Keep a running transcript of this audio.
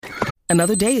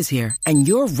Another day is here, and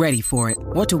you're ready for it.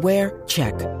 What to wear?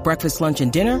 Check. Breakfast, lunch, and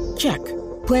dinner? Check.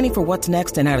 Planning for what's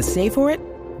next and how to save for it?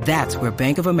 That's where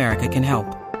Bank of America can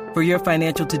help. For your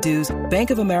financial to-dos, Bank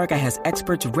of America has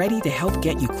experts ready to help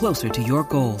get you closer to your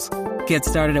goals. Get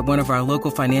started at one of our local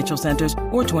financial centers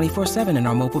or 24/7 in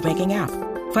our mobile banking app.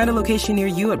 Find a location near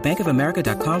you at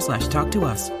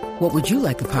bankofamerica.com/talktous. What would you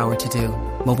like the power to do?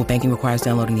 Mobile banking requires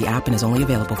downloading the app and is only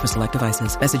available for select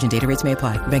devices. Message and data rates may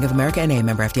apply. Bank of America N.A.,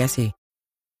 member FDIC.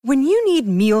 When you need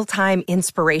mealtime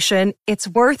inspiration, it's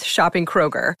worth shopping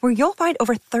Kroger, where you'll find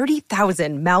over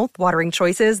 30,000 mouth-watering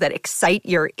choices that excite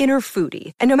your inner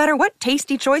foodie. And no matter what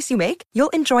tasty choice you make, you'll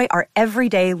enjoy our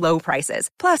everyday low prices,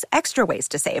 plus extra ways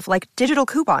to save, like digital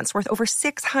coupons worth over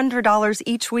 $600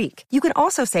 each week. You can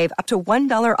also save up to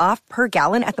 $1 off per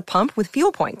gallon at the pump with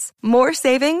fuel points. More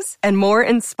savings and more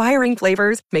inspiring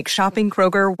flavors make shopping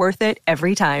Kroger worth it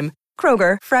every time.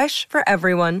 Kroger, fresh for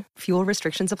everyone. Fuel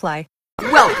restrictions apply.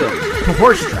 Welcome to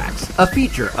Horse Tracks, a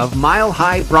feature of Mile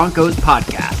High Broncos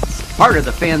podcasts, part of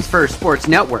the Fans First Sports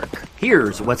Network.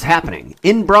 Here's what's happening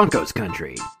in Broncos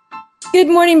country. Good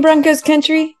morning, Broncos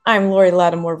country. I'm Lori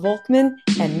Lattimore-Volkman,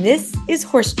 and this is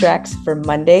Horse Tracks for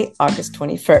Monday, August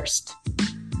 21st.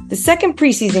 The second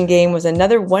preseason game was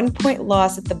another 1-point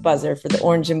loss at the buzzer for the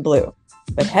Orange and Blue,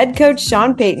 but head coach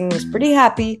Sean Payton was pretty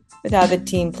happy with how the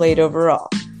team played overall.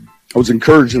 I was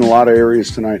encouraged in a lot of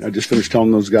areas tonight. I just finished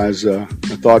telling those guys, I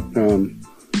thought,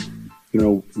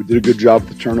 we did a good job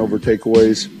with the turnover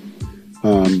takeaways.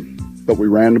 Thought we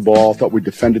ran the ball. Thought we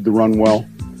defended the run well.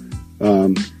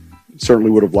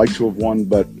 Certainly would have liked to have won,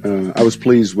 but I was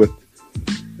pleased with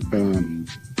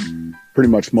pretty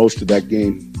much most of that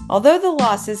game. Although the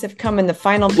losses have come in the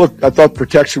final... Look, I thought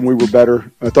protection we were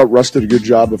better. I thought Russ did a good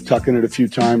job of tucking it a few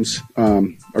times.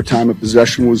 Our time of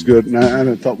possession was good, and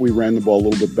I thought we ran the ball a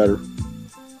little bit better.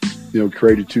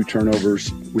 Created 2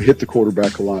 turnovers. We hit the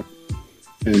quarterback a lot,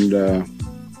 and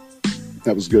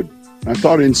that was good. I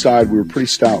thought inside we were pretty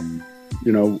stout.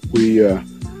 We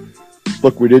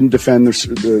didn't defend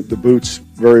the boots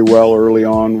very well early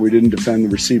on. We didn't defend the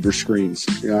receiver screens.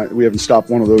 We haven't stopped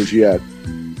one of those yet.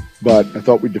 But I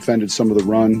thought we defended some of the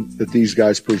run that these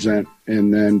guys present,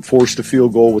 and then forced a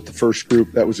field goal with the first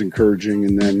group. That was encouraging.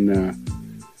 And then,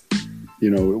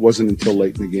 it wasn't until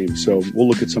late in the game. So we'll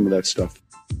look at some of that stuff.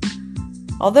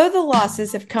 Although the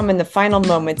losses have come in the final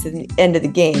moments at the end of the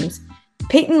games,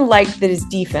 Payton liked that his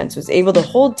defense was able to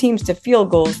hold teams to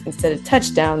field goals instead of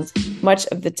touchdowns much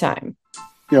of the time.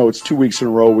 It's 2 weeks in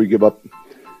a row we give up,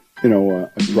 a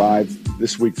drive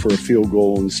this week for a field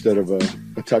goal instead of a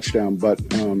touchdown. But,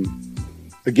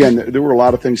 again, there were a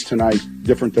lot of things tonight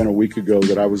different than a week ago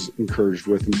that I was encouraged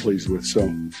with and pleased with.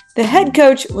 So the head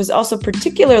coach was also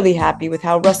particularly happy with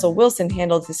how Russell Wilson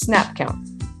handled his snap count.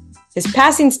 His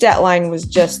passing stat line was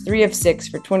just 3 of 6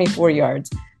 for 24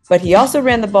 yards, but he also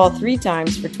ran the ball 3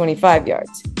 times for 25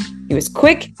 yards. He was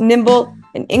quick, nimble,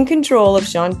 and in control of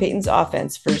Sean Payton's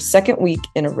offense for his second week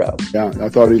in a row. Yeah, I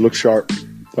thought he looked sharp.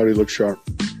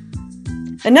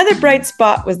 Another bright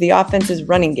spot was the offense's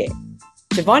running game.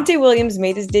 Javonte Williams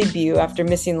made his debut after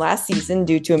missing last season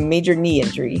due to a major knee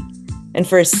injury. And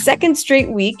for his second straight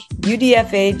week,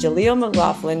 UDFA Jaleel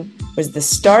McLaughlin was the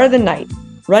star of the night,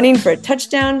 running for a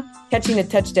touchdown, catching a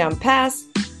touchdown pass,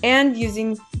 and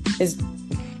using his...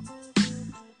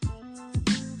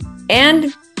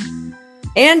 and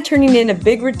turning in a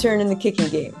big return in the kicking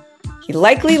game. He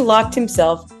likely locked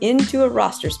himself into a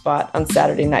roster spot on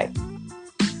Saturday night.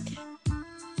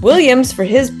 Williams, for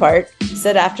his part,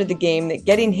 said after the game that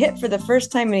getting hit for the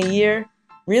first time in a year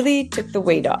really took the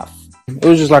weight off. It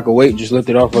was just like a weight just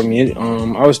lifted off of me.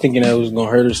 I was thinking that it was going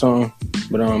to hurt or something,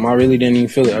 but I really didn't even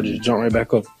feel it. I just jumped right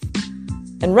back up.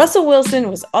 And Russell Wilson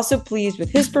was also pleased with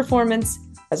his performance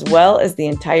as well as the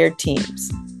entire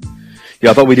team's. Yeah,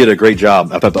 I thought we did a great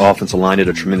job. I thought the offensive line did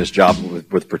a tremendous job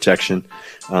with protection.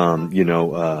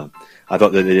 I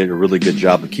thought that they did a really good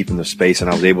job of keeping the space, and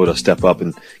I was able to step up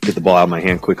and get the ball out of my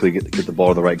hand quickly, get the ball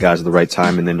to the right guys at the right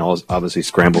time, and then obviously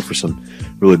scramble for some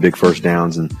really big first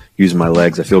downs and using my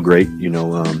legs. I feel great,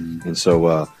 and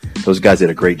so those guys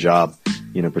did a great job,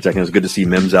 protecting. It was good to see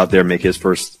Mims out there make his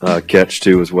first catch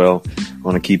too as well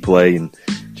on a key play, and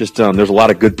just there's a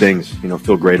lot of good things,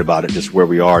 feel great about it, just where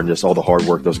we are and just all the hard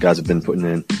work those guys have been putting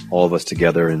in, all of us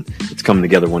together, and it's coming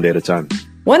together one day at a time.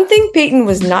 One thing Payton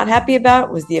was not happy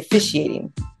about was the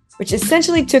officiating, which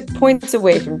essentially took points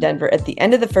away from Denver at the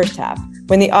end of the first half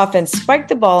when the offense spiked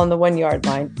the ball on the 1-yard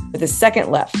line with a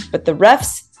second left, but the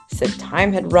refs said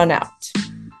time had run out.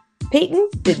 Payton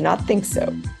did not think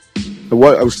so. I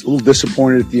was a little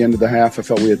disappointed at the end of the half. I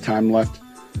felt we had time left.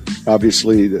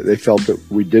 Obviously, they felt that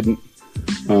we didn't.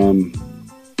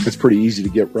 it's pretty easy to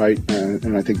get right,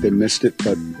 and I think they missed it,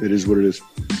 but it is what it is.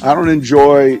 I don't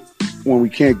enjoy when we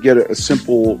can't get a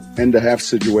simple end-to-half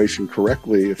situation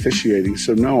correctly officiating,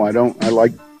 so no, I don't. I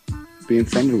like being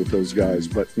friendly with those guys,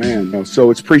 but man, no.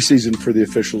 So it's preseason for the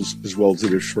officials as well as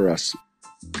it is for us.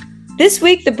 This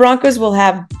week, the Broncos will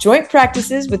have joint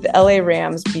practices with the LA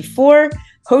Rams before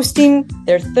hosting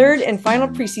their third and final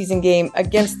preseason game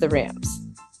against the Rams.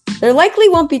 There likely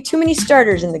won't be too many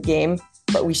starters in the game,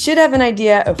 but we should have an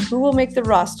idea of who will make the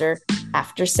roster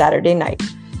after Saturday night.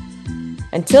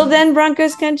 Until then,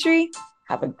 Broncos country,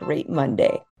 have a great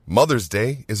Monday. Mother's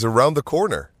Day is around the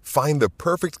corner. Find the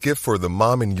perfect gift for the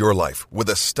mom in your life with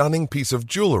a stunning piece of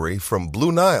jewelry from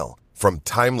Blue Nile. From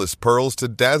timeless pearls to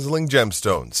dazzling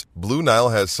gemstones, Blue Nile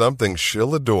has something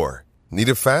she'll adore. Need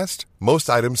it fast? Most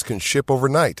items can ship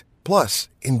overnight. Plus,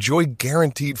 enjoy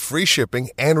guaranteed free shipping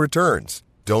and returns.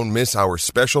 Don't miss our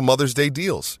special Mother's Day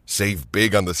deals. Save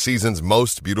big on the season's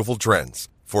most beautiful trends.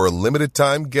 For a limited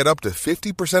time, get up to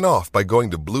 50% off by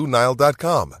going to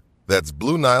BlueNile.com. That's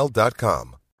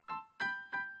BlueNile.com.